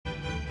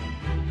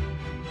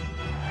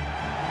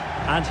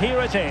And here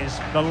it is,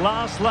 the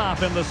last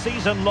lap in the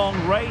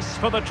season-long race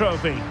for the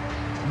trophy.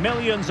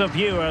 Millions of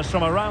viewers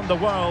from around the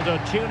world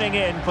are tuning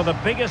in for the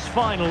biggest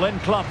final in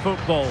club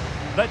football,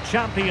 the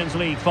Champions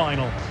League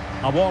final.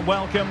 A warm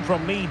welcome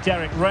from me,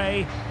 Derek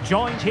Ray,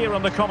 joined here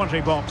in the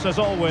commentary box, as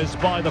always,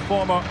 by the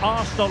former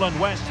Arsenal and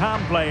West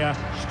Ham player,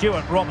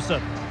 Stuart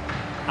Robson.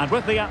 And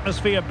with the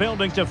atmosphere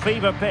building to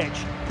fever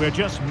pitch, we're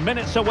just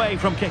minutes away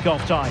from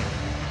kick-off time.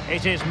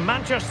 It is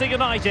Manchester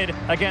United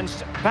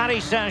against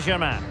Paris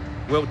Saint-Germain.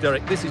 Well,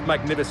 Derek, this is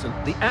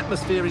magnificent. The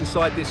atmosphere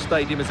inside this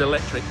stadium is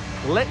electric.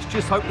 Let's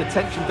just hope the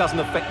tension doesn't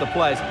affect the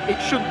players.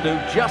 It shouldn't do.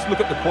 Just look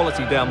at the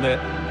quality down there.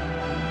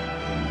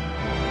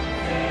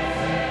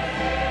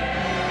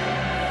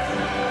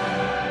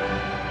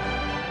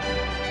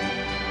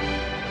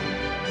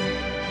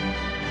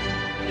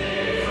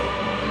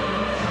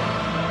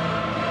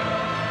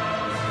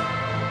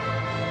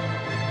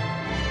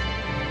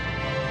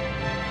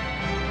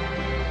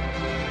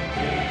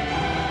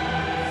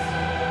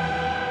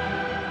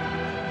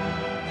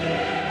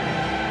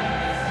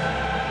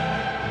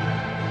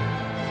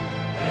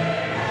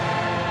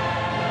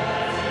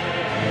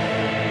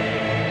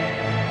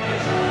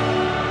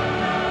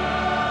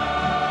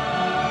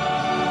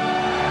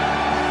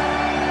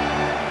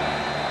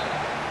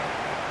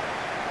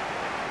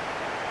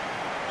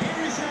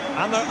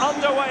 And they're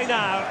underway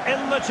now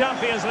in the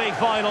Champions League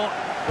final.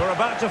 We're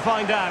about to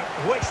find out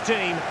which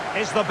team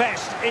is the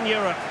best in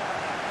Europe.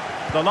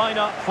 The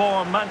lineup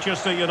for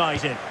Manchester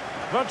United.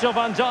 Virgil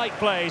van Dijk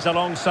plays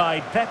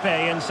alongside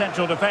Pepe in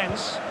central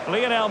defence.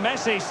 Lionel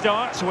Messi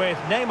starts with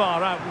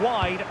Neymar out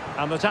wide.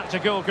 And the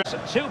tactical,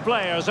 two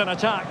players in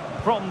attack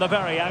from the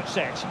very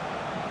outset.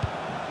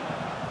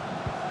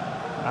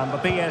 And the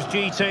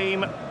PSG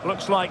team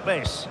looks like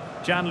this.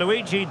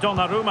 Gianluigi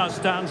Donnarumma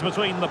stands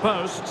between the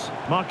posts.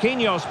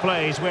 Marquinhos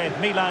plays with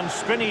Milan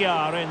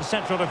Skriniar in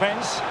central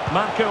defence.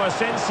 Marco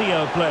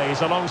Asensio plays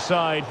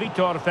alongside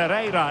Vitor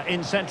Ferreira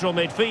in central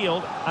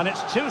midfield. And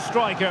it's two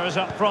strikers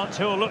up front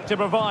who will look to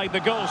provide the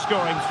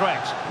goal-scoring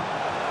threat.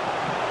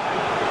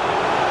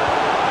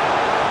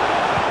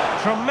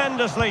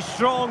 Tremendously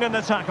strong in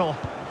the tackle.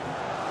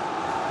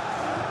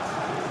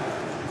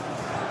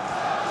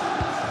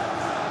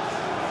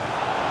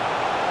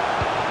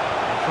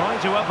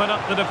 Trying to open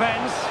up the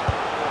defence.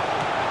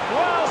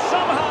 Well,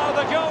 somehow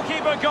the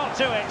goalkeeper got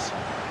to it.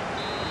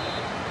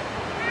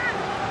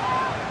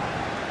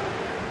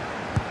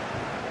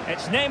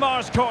 It's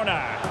Neymar's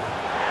corner.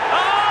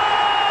 Oh!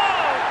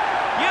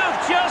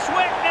 You've just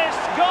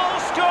witnessed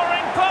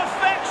goal-scoring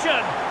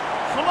perfection.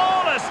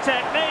 Flawless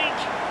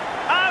technique.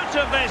 Out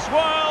of this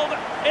world.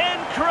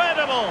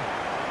 Incredible.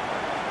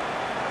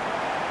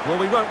 Well,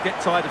 we won't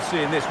get tired of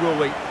seeing this, will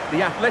we?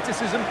 The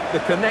athleticism,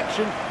 the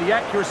connection, the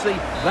accuracy,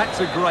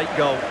 that's a great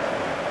goal.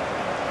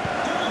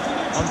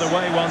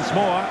 Underway once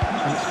more,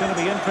 and it's going to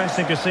be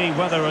interesting to see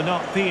whether or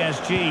not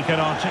PSG can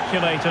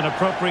articulate an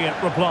appropriate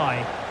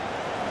reply.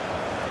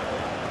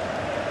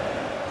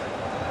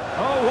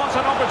 Oh, what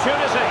an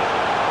opportunity!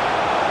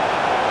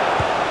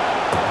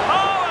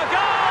 Oh, a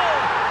goal!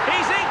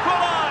 He's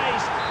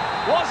equalised!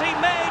 Was he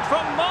made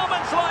from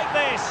moments like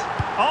this?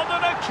 On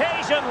an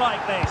occasion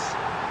like this?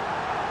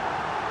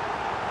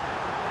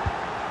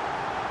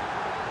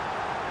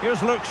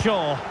 Here's Luke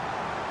Shaw.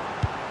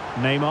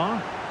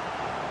 Neymar.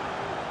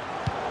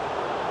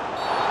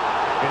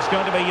 It's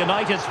going to be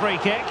United's free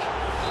kick.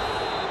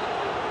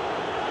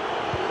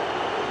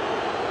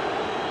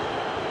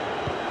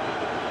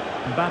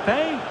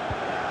 Mbappé.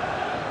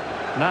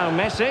 Now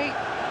Messi.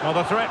 Well,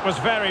 the threat was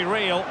very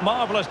real.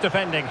 Marvellous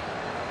defending.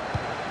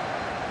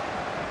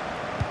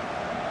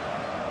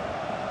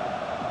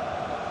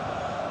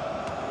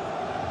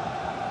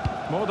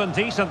 More than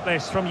decent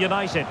this from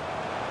United.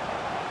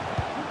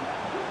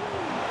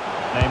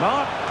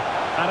 Neymar,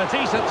 and a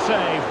decent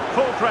save,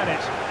 full credit.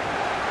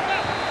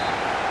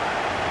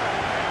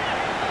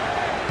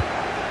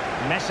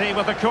 Messi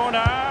with the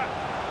corner.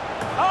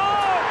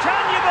 Oh,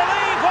 can you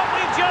believe what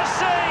we've just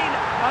seen?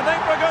 I think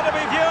we're going to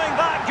be viewing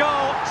that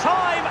goal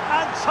time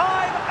and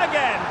time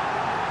again.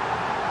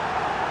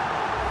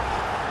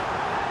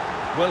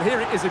 Well,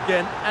 here it is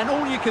again, and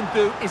all you can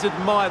do is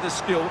admire the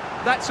skill.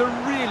 That's a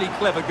really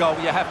clever goal,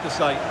 you have to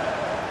say.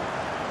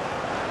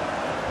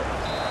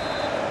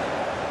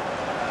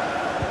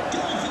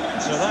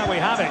 So there we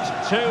have it,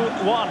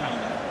 2-1.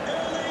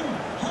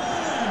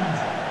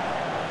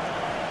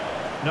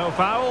 No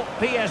foul,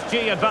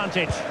 PSG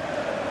advantage.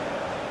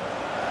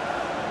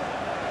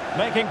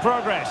 Making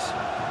progress.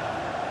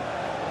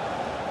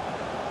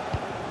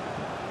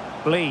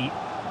 Lee.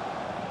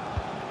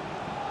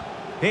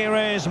 Here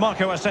is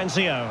Marco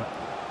Asensio.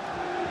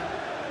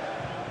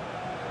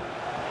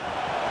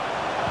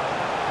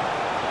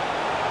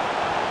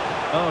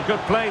 Oh,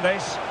 good play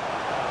this.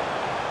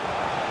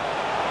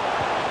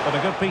 But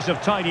a good piece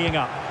of tidying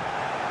up.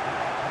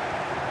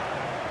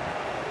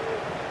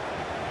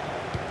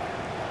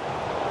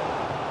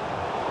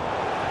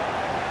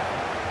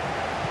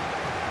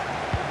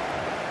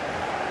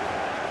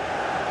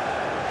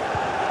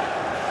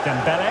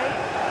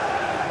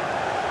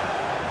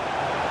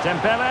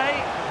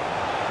 Dembele.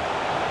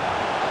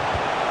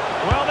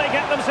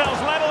 get themselves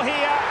level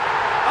here.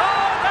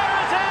 Oh, there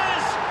it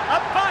is! A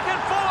back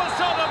and forth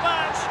sort of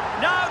match.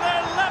 Now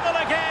they're level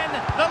again.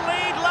 The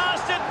lead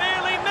lasted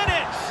merely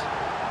minutes.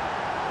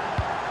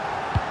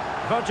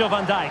 Virgil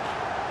van Dijk.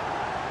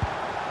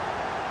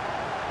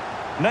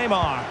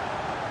 Neymar.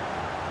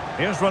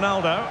 Here's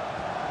Ronaldo.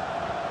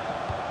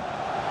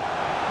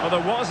 Well,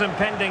 there was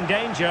impending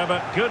danger,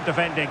 but good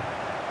defending.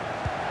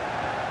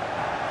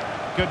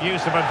 Good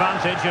use of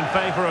advantage in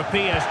favour of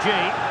PSG.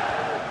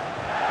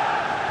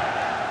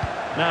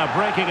 Now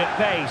breaking at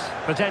pace.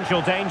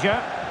 Potential danger.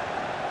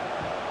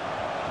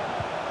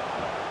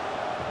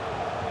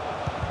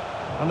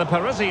 And the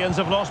Parisians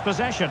have lost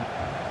possession.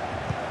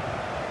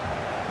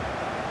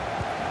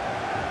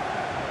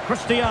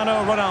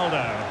 Cristiano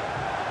Ronaldo.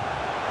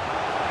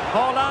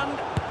 Haaland.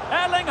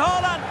 Erling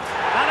Haaland.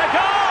 And a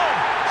goal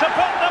to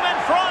put them in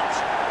front.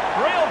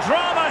 Real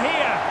drama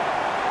here.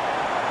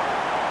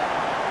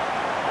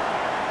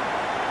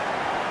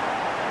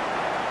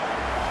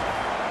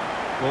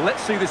 Well,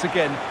 let's see this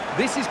again.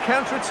 This is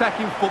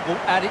counter-attacking football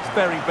at its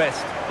very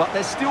best. But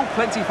there's still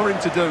plenty for him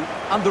to do.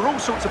 Under all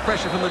sorts of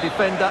pressure from the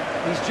defender,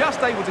 he's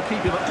just able to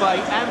keep him at bay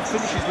and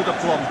finishes with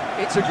aplomb.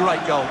 It's a great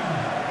goal.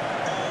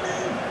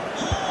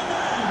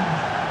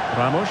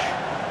 Ramos.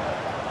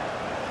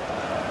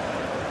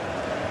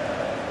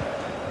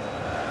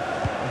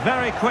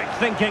 Very quick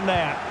thinking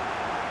there.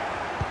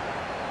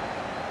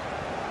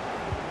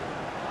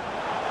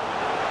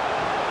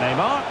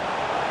 Neymar.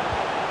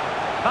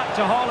 Back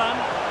to Haaland.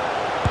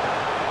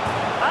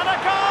 And a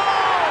goal!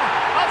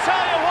 I'll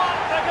tell you what,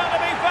 they're going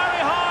to be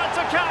very hard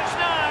to catch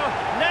now.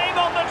 Name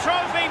on the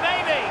trophy,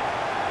 maybe.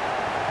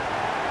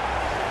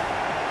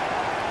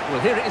 Well,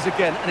 here it is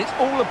again, and it's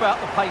all about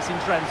the pace in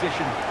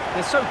transition.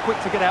 They're so quick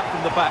to get out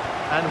from the back,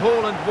 and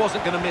Haaland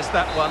wasn't going to miss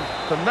that one.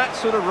 From that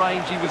sort of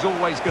range, he was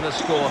always going to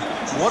score.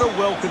 What a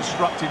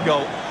well-constructed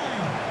goal.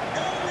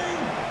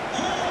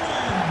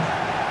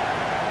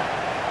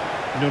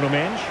 Nuno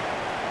Mendes.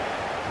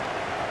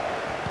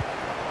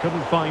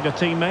 Couldn't find a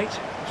teammate.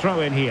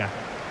 Throw in here.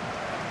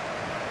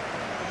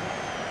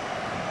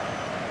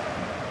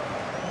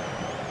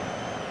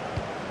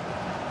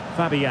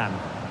 Fabian.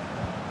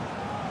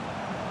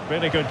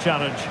 Really good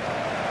challenge.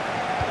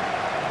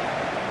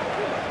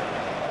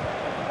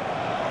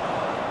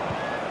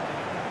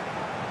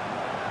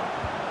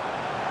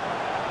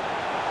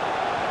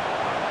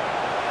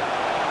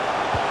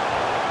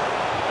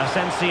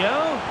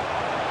 Asensio.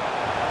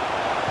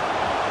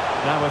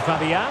 Now with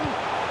Fabian.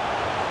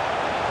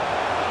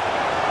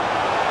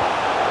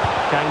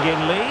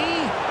 Kangin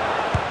Lee.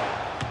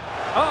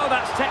 Oh,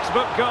 that's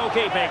textbook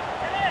goalkeeping.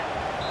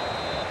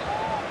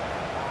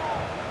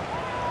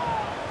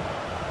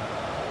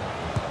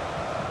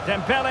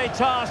 Dembele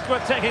tasked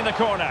with taking the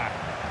corner.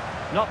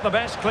 Not the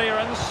best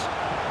clearance.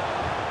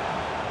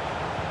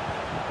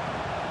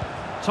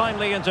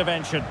 Timely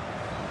intervention.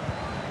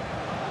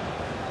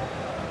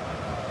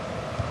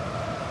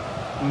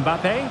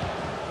 Mbappé.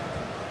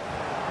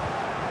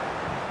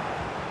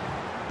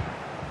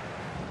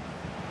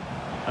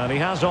 And he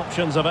has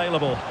options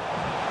available.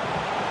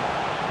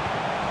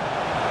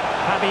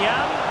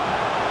 Fabian.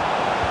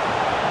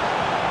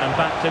 And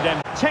back to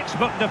them.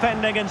 Textbook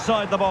defending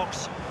inside the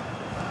box.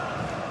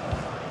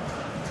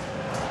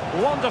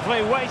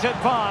 Wonderfully weighted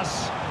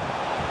pass.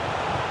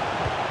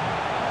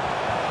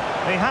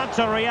 He had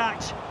to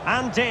react,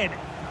 and did.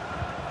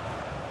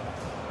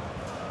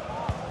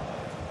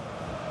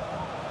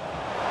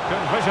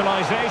 Good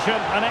visualisation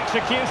and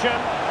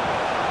execution.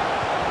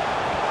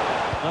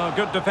 Oh,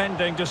 good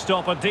defending to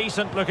stop a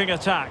decent-looking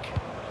attack.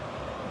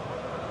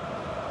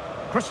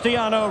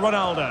 Cristiano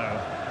Ronaldo.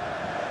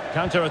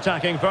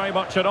 Counter-attacking, very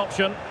much an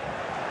option.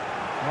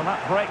 Well,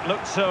 that break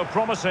looked so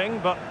promising,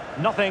 but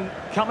nothing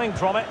coming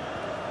from it.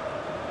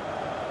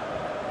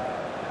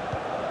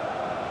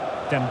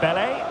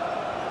 Dembele.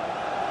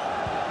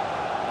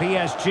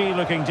 PSG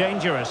looking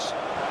dangerous.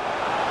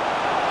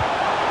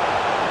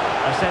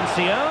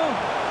 Asensio.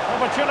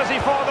 Opportunity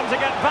for them to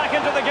get back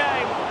into the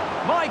game.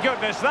 My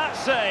goodness, that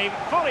save.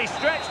 Fully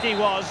stretched he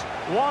was.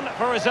 One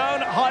for his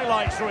own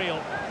highlights reel.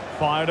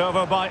 Fired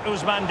over by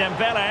Ousmane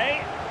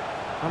Dembele.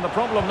 And the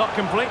problem not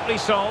completely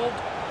solved.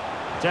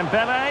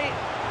 Dembele.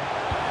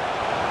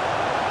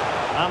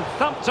 And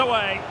thumped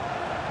away.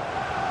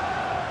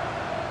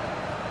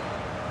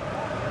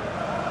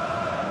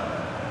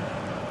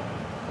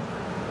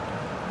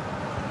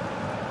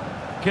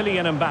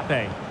 Kylian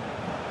Mbappé.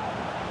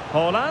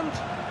 Haaland.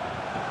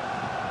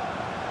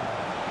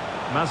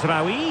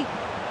 Mazraoui.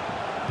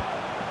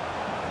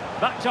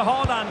 Back to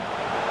Haaland.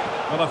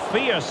 Well, a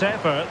fierce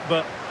effort,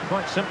 but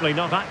quite simply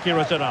not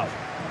accurate enough.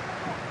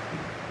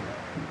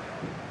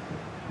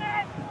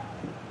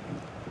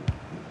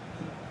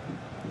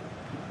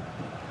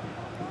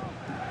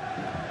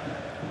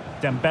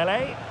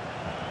 Dembele.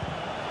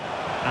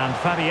 And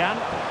Fabian.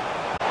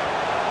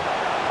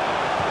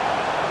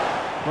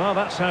 Well,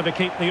 that's how to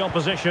keep the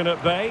opposition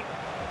at bay.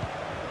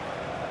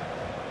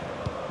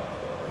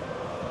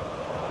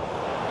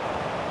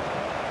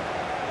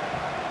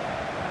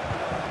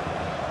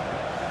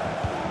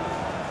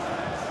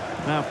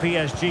 Now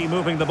PSG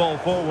moving the ball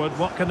forward.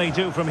 What can they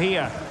do from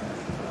here?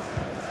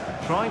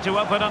 Trying to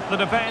open up the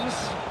defence.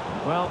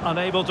 Well,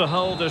 unable to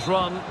hold his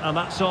run, and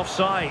that's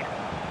offside.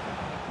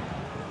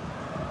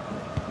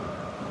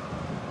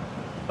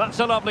 That's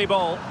a lovely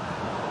ball.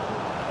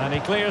 And he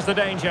clears the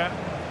danger.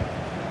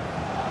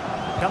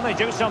 Can they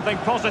do something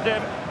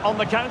positive on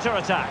the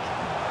counter-attack?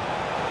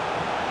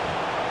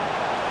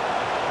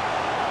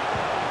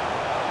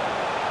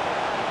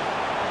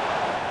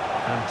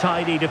 And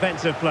tidy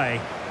defensive play.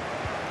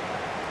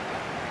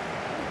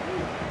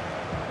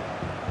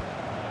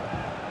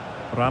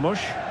 Ramos.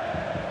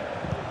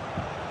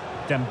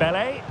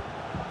 Dembele.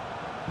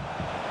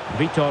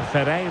 Vitor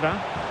Ferreira.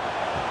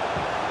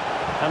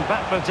 And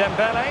back with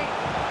Dembele.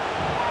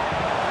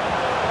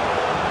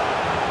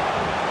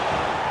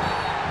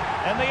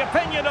 In the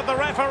opinion of the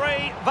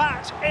referee,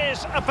 that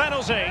is a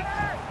penalty.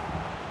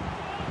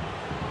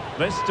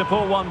 This to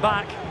pull one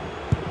back.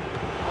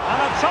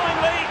 And a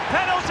timely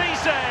penalty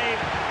save.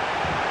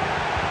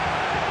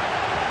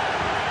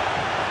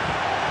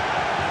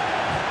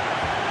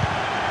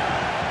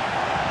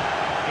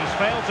 He's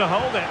failed to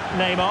hold it,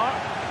 Neymar.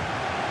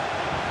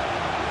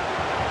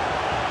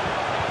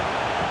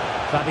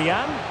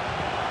 Fabian.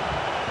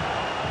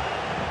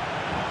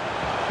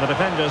 The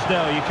defenders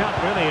know you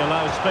can't really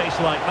allow space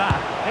like that.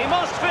 He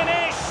must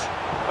finish!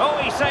 Oh,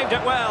 he saved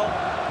it well.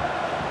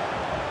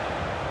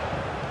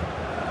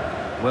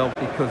 Well,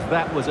 because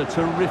that was a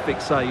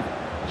terrific save,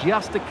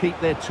 just to keep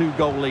their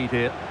 2-goal lead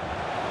here.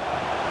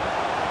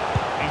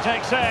 He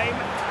takes aim.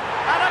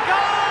 And a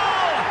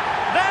goal!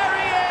 There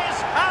he is!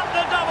 And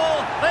the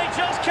double! They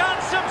just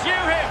can't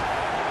subdue him!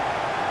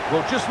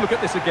 Well, just look at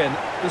this again.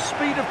 The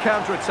speed of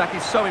counter-attack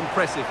is so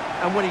impressive.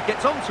 And when he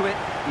gets onto it,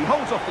 he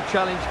holds off the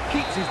challenge,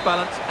 keeps his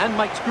balance, and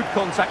makes good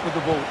contact with the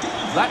ball.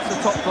 That's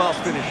a top-class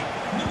finish.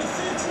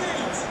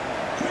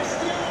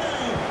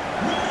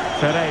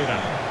 Ferreira.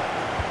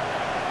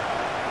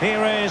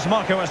 Here is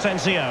Marco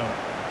Asensio.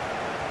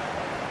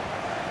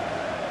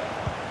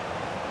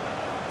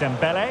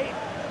 Dembele.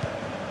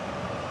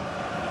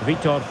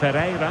 Vitor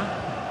Ferreira.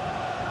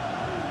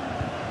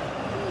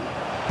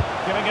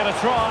 Giving it a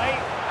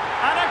try.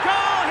 And a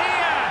goal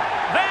here!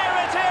 There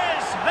it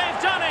is!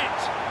 They've done it!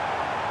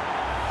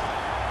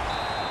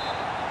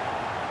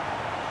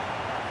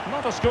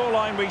 Not a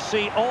scoreline we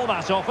see all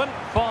that often.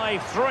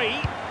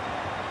 5-3.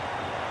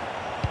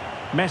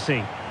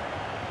 Messi.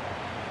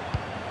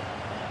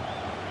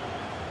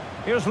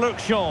 Here's Luke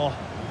Shaw.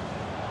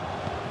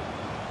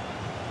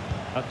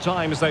 At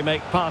times they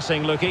make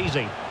passing look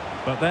easy,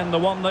 but then the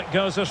one that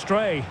goes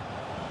astray.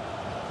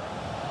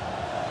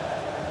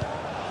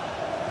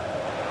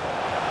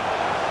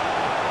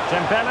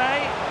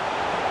 Dembele.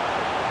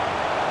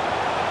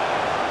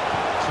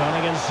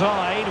 Turning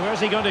inside,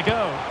 where's he going to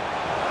go?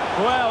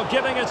 Well,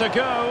 giving it a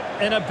go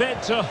in a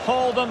bid to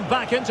haul them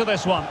back into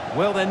this one.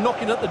 Well, they're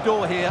knocking at the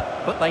door here,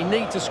 but they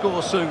need to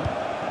score soon.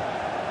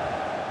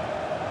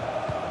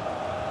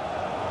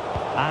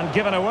 And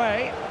given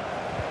away.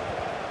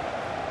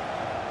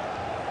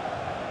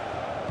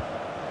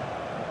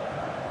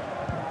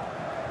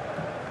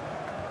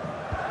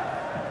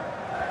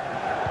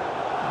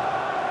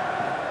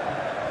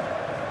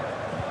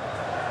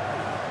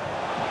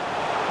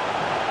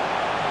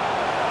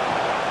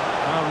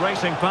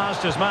 Racing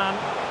past his man.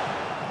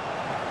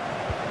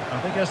 I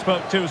think I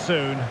spoke too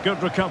soon.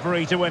 Good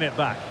recovery to win it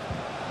back.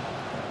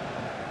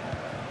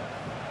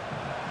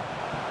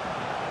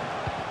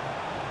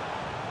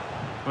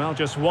 Well,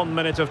 just 1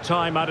 minute of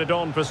time added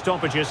on for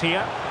stoppages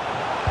here.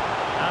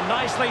 And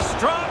nicely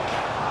struck.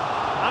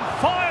 And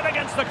fired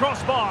against the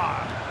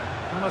crossbar.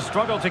 And a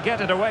struggle to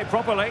get it away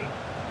properly.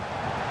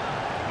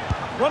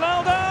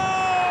 Ronaldo!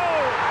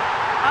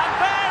 And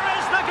there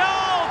is the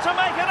goal to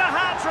make it a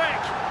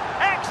hat-trick.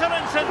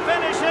 Excellence in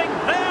finishing,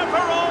 there for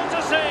all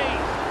to see.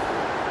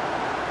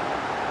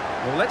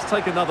 Well, let's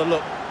take another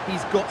look.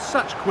 He's got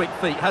such quick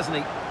feet, hasn't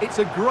he? It's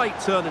a great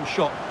turn and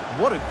shot.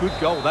 What a good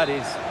goal that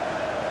is.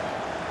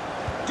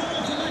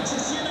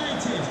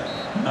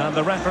 And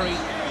the referee.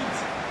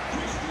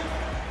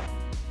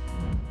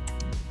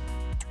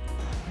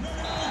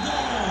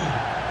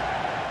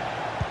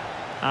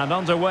 And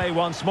underway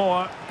once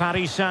more.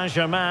 Paris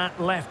Saint-Germain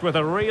left with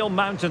a real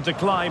mountain to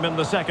climb in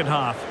the second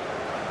half.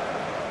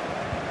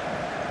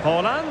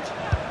 Holland.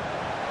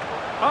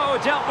 Oh,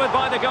 dealt with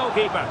by the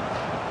goalkeeper.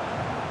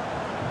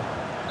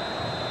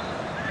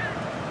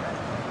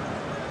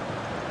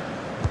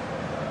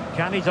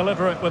 Can he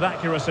deliver it with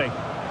accuracy?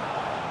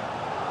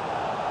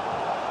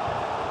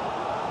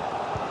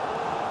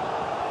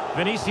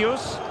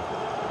 Vinicius.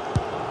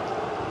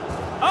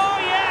 Oh,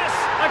 yes!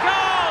 A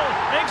goal!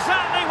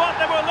 Exactly what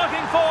they were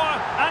looking for,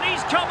 and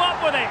he's come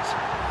up with it.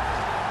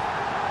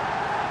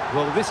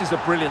 Well, this is a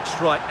brilliant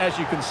strike, as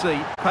you can see.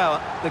 Power.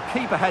 The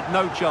keeper had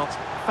no chance.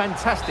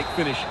 Fantastic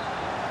finish.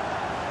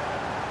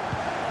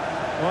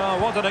 Well,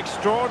 what an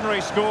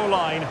extraordinary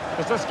scoreline.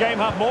 Does this game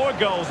have more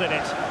goals in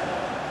it?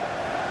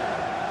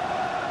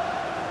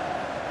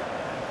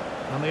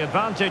 And the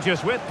advantage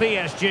is with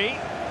PSG.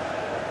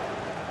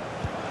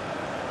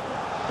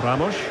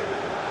 Ramos.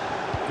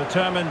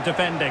 Determined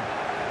defending.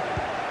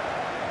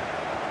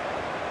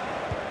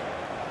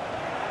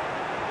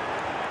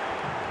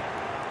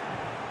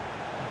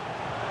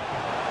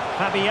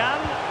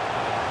 Fabian.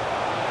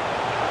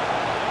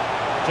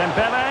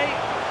 Dembele.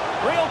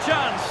 Real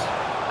chance.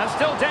 And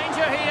still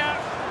danger here.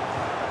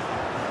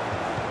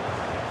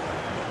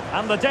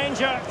 And the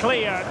danger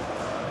cleared.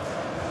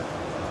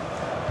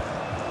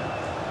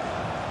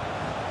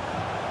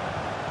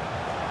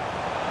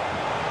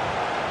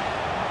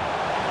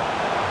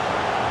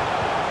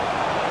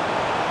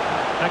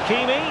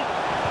 Hakimi,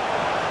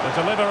 the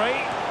delivery.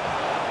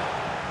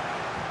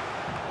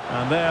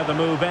 And there the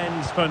move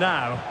ends for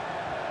now.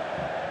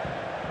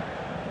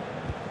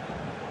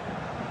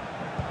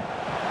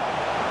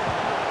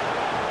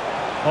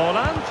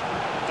 Holland,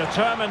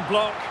 determined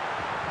block.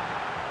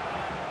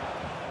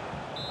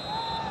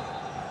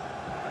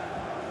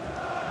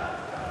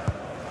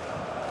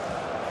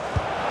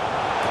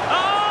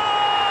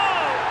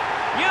 Oh!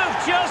 You've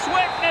just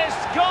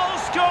witnessed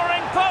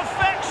goal-scoring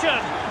perfection.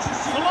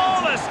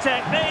 Flawless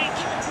technique,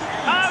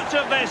 out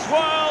of this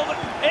world,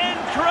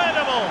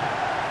 incredible.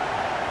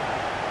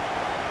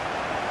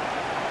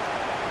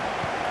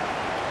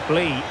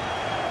 Lee.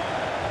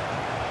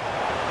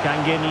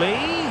 Kangin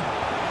Lee.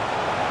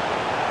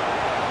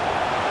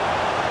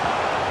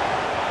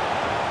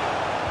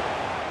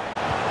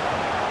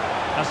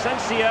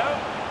 Asensio.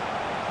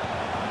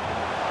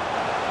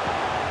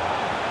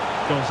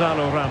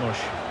 Gonzalo Ramos.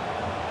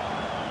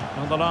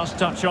 On the last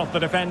touch off the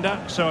defender,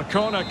 so a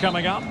corner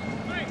coming up.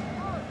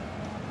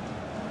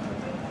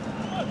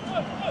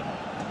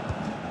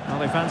 Well,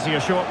 they fancy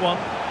a short one.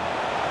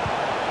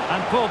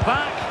 And pulled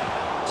back.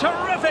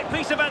 Terrific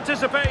piece of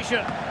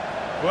anticipation.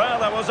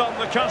 Well, I was on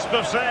the cusp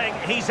of saying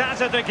he's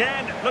at it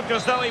again. Looked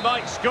as though he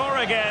might score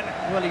again.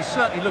 Well, he's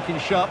certainly looking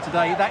sharp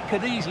today. That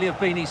could easily have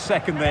been his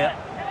second there.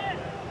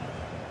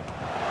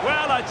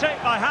 Well, I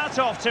take my hat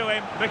off to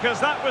him because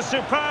that was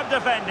superb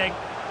defending.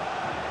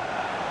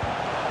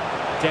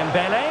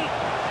 Dembele.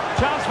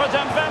 Chance for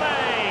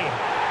Dembele.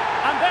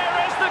 And there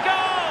is the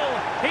goal.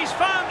 He's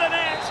found the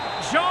net.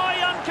 Joy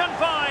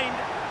unconfined.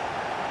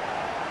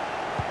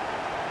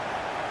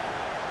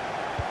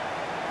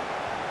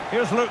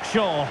 Here's Luke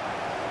Shaw.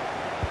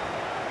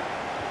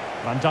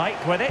 Van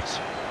Dijk with it.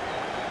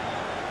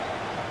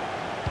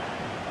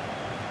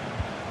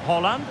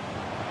 Holland.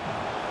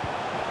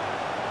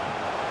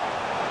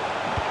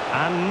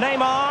 And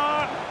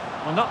Neymar.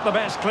 Well, not the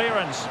best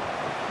clearance.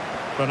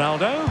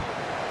 Ronaldo.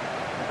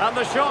 And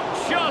the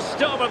shot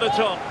just over the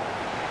top.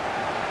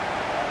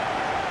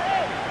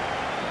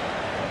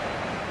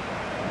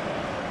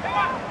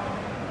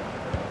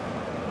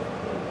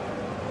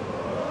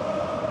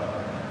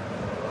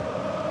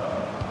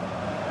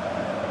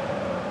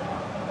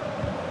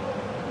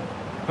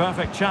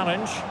 Perfect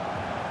challenge.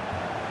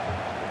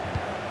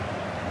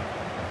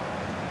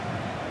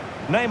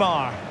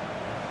 Neymar.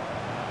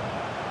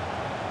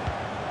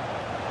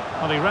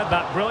 Well, he read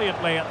that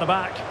brilliantly at the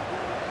back.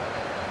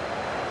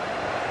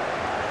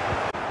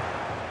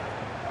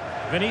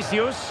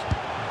 Vinicius.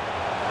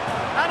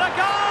 And a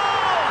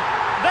goal!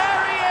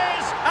 There he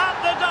is at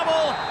the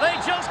double. They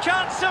just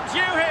can't subdue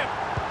him.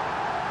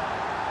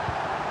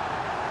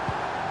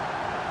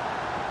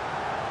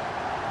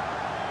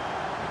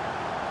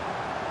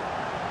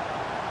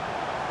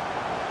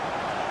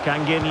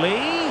 Kangin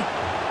Lee.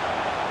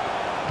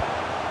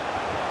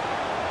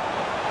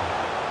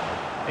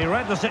 He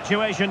read the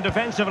situation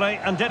defensively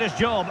and did his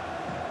job.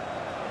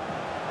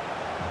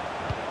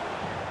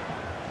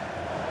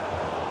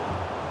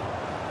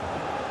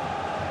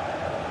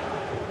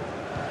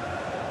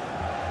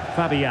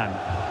 Fabian.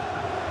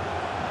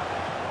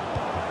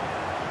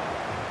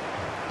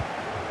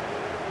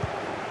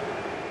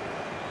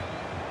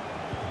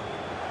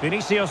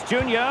 Vinicius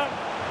Junior.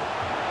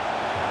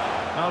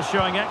 Well,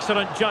 showing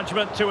excellent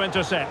judgment to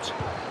intercept.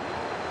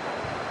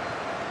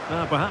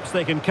 Now, perhaps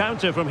they can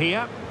counter from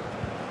here.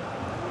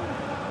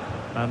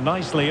 And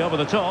nicely over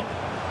the top.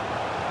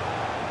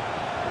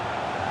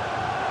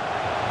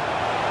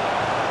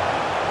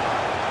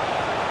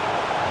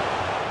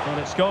 Well,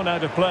 it's gone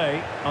out of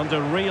play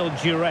under real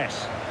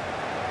duress.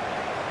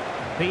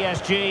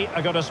 PSG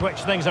are going to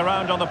switch things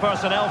around on the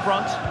personnel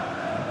front.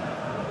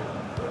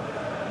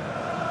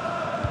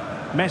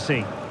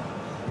 Messi.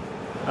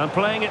 And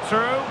playing it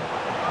through.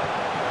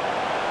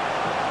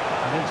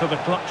 And into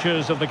the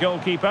clutches of the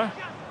goalkeeper.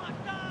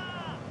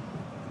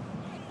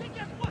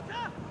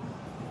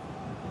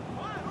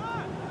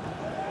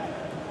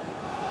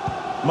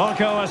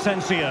 Marco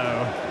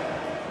Asensio.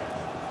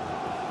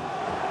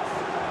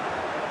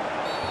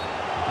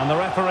 And the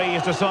referee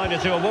has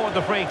decided to award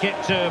the free kick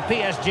to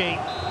PSG.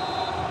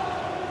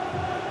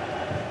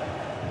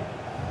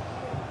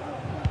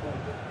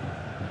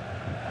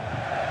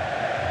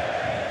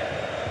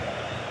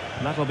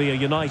 And that'll be a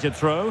United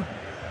throw.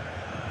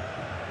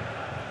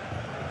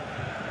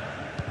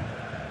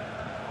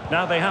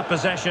 Now they have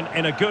possession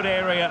in a good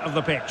area of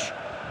the pitch.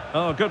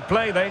 Oh, good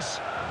play this.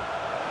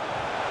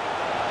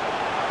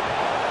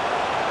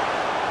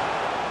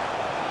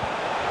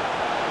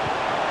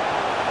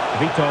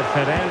 Vitor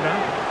Pereira.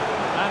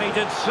 And he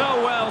did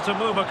so well to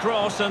move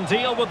across and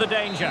deal with the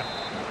danger.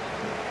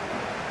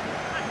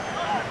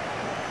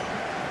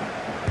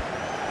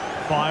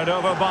 Fired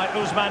over by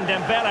Ousmane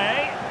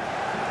Dembele.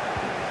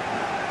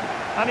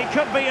 And he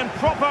could be in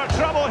proper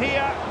trouble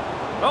here.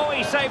 Oh,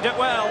 he saved it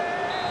well.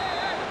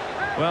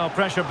 Well,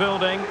 pressure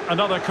building.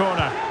 Another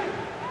corner.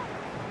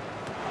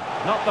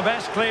 Not the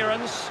best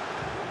clearance.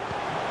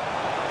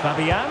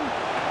 Fabian.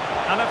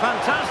 And a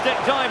fantastic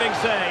diving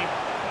save.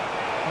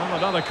 Well,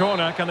 another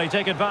corner. Can they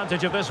take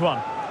advantage of this one?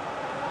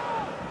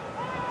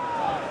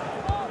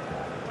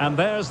 And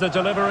there's the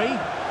delivery.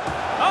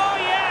 Oh,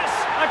 yes!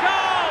 A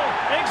goal!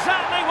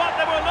 Exactly what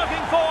they were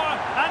looking for.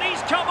 And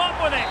he's come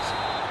up with it.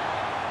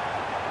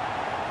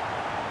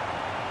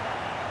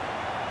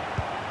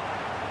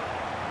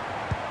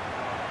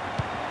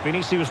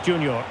 Vinicius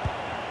Junior.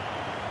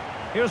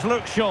 Here's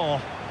Luke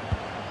Shaw.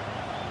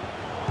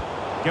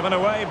 Given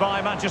away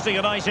by Manchester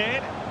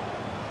United.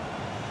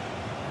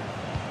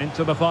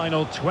 Into the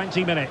final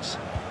 20 minutes.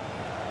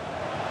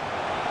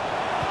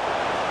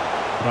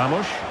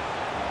 Ramos.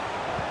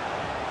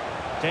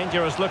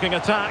 Dangerous looking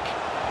attack.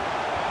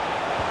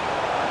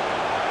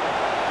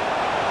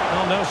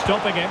 Oh, no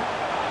stopping him.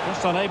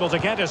 Just unable to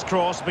get his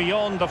cross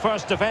beyond the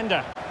first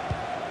defender.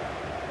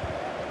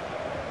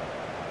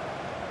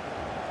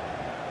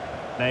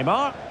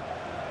 Neymar.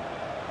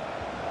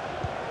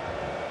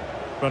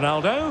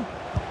 Ronaldo.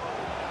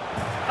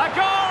 A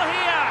goal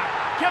here!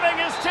 Giving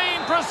his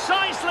team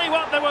precisely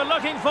what they were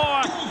looking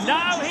for.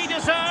 Now he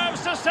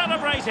deserves to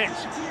celebrate it.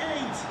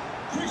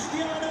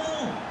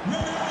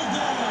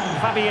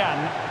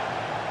 Fabian.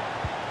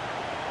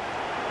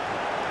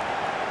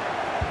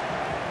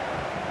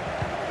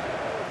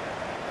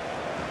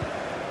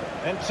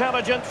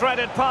 Intelligent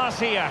threaded pass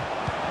here.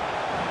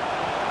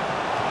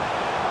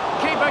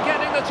 Keeper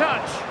getting the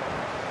touch.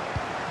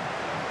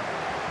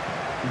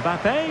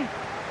 Mbappé.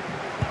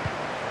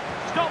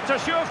 Stopped a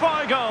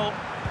surefire goal.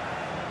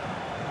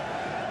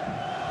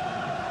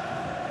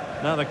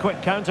 Now the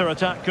quick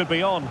counter-attack could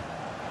be on.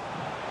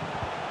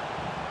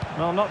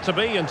 Well, not to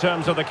be in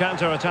terms of the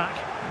counter-attack.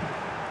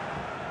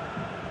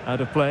 Out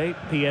of play,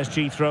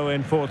 PSG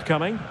throw-in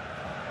forthcoming.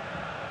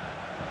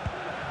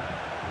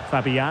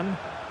 Fabian.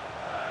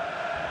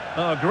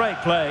 Oh, great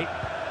play.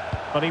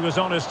 But he was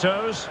on his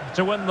toes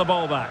to win the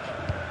ball back.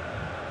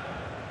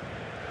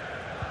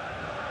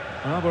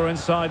 Well, we're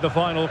inside the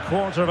final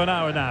quarter of an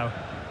hour now.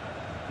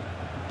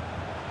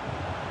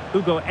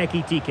 Hugo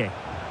Ekitike.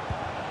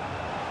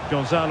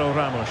 Gonzalo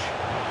Ramos.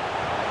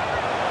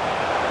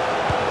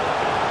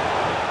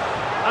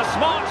 A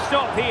smart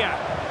stop here.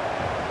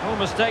 No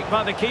mistake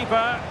by the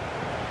keeper.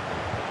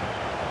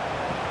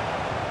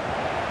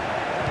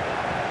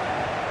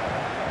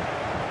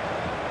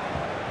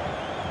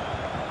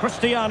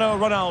 Cristiano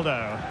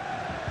Ronaldo.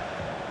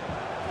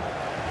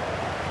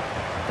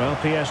 Well,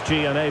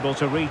 PSG unable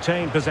to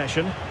retain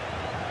possession.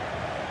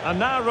 And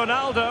now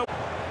Ronaldo.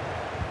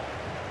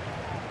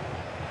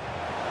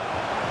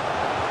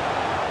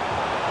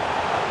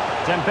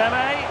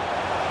 Dembele.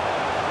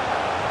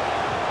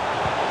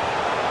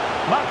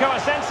 Marco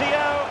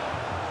Asensio.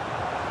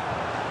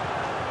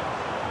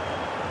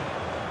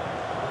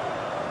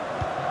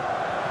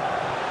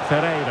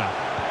 Ferreira.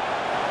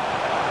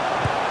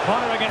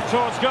 Firing it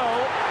towards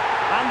goal.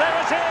 And there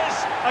it is,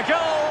 a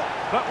goal.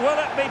 But will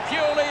it be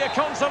purely a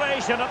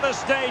consolation at this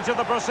stage of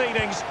the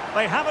proceedings?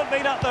 They haven't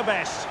been at their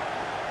best.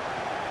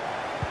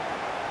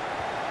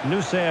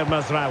 Noussair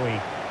Mazraoui.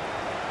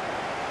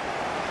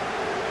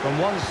 From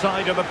one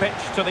side of the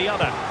pitch to the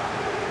other.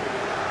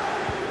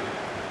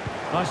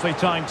 Nicely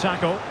timed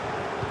tackle.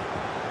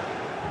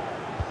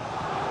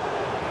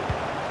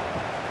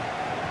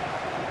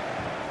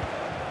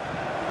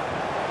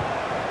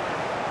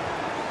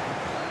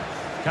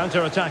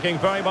 Counter-attacking,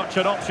 very much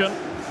an option.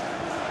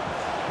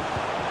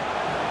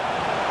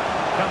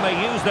 Can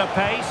they use their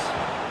pace?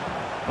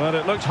 Well,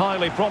 it looked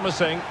highly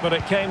promising, but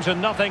it came to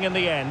nothing in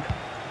the end.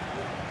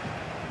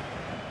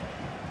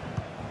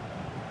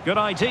 Good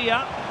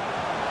idea.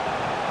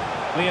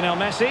 Lionel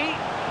Messi.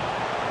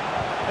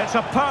 It's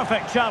a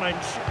perfect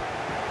challenge.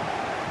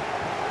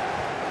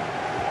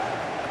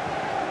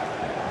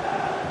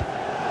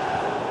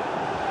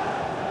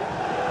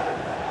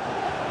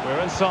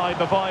 We're inside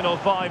the final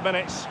 5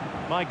 minutes.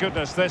 My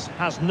goodness, this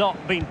has not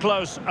been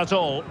close at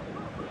all.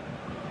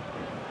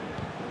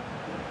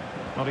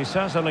 Well, he's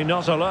certainly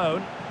not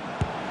alone.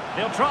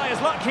 He'll try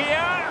his luck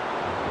here.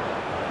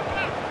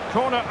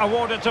 Corner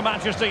awarded to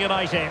Manchester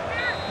United.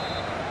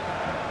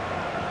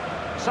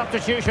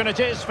 Substitution it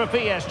is for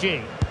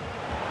PSG.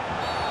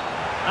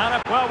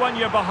 And, well, when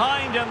you're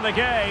behind in the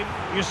game,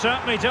 you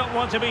certainly don't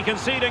want to be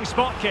conceding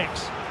spot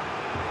kicks.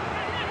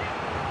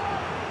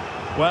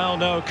 Well,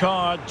 no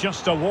card,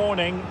 just a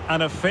warning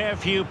and a fair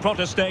few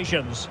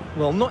protestations.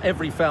 Well, not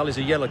every foul is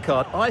a yellow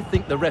card. I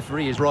think the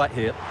referee is right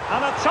here.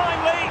 And a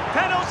timely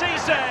penalty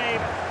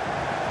save.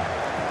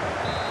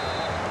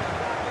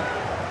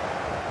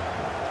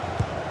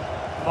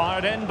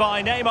 Fired in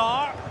by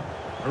Neymar.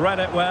 Read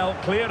it well,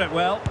 cleared it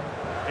well.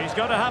 He's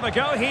going to have a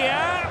go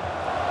here.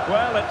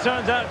 Well, it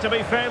turned out to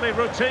be fairly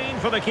routine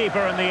for the keeper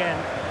in the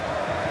end.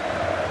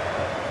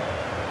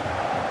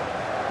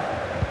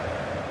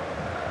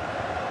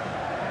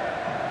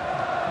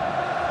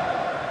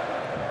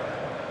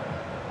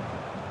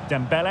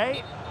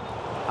 Dembele.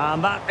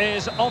 And that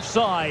is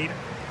offside.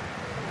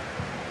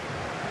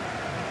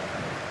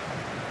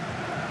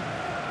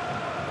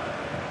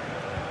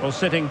 Well,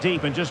 sitting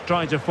deep and just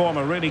trying to form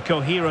a really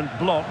coherent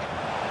block.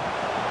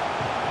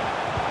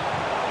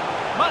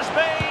 Must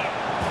be!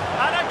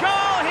 And a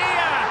goal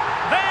here!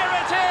 There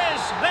it is!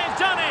 They've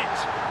done it!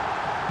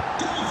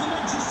 Goal for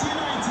Manchester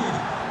United,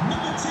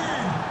 number 10,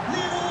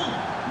 Lionel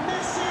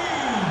Messi!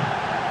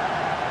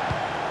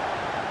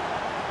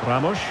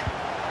 Ramos.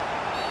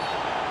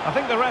 I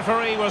think the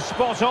referee was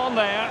spot on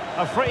there.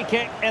 A free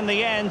kick in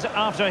the end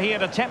after he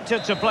had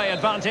attempted to play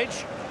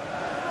advantage.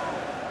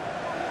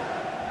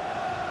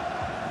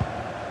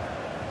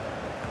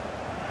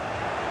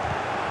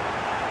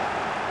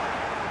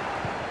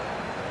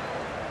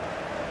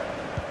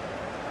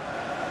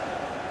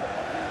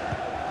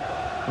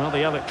 Well,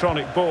 the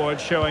electronic board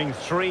showing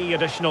 3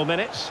 additional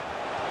minutes.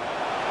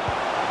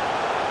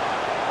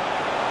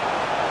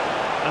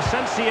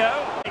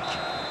 Asensio.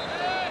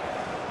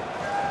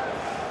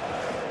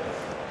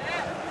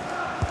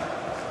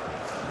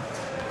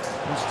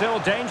 And still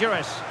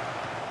dangerous.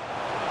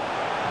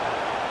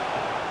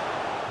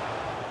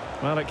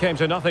 Well, it came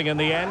to nothing in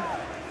the end.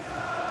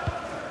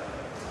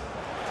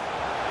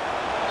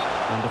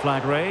 And the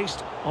flag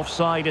raised.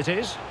 Offside it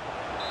is.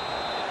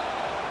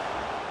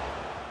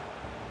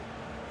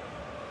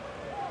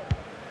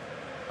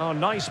 Oh,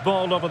 nice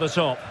ball over the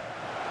top.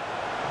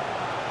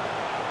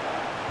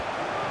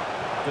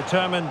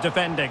 Determined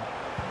defending.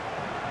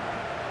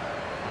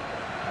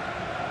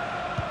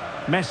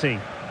 Messi.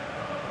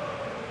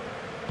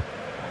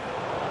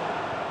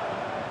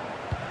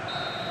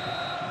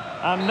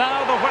 And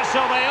now the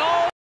whistle, they all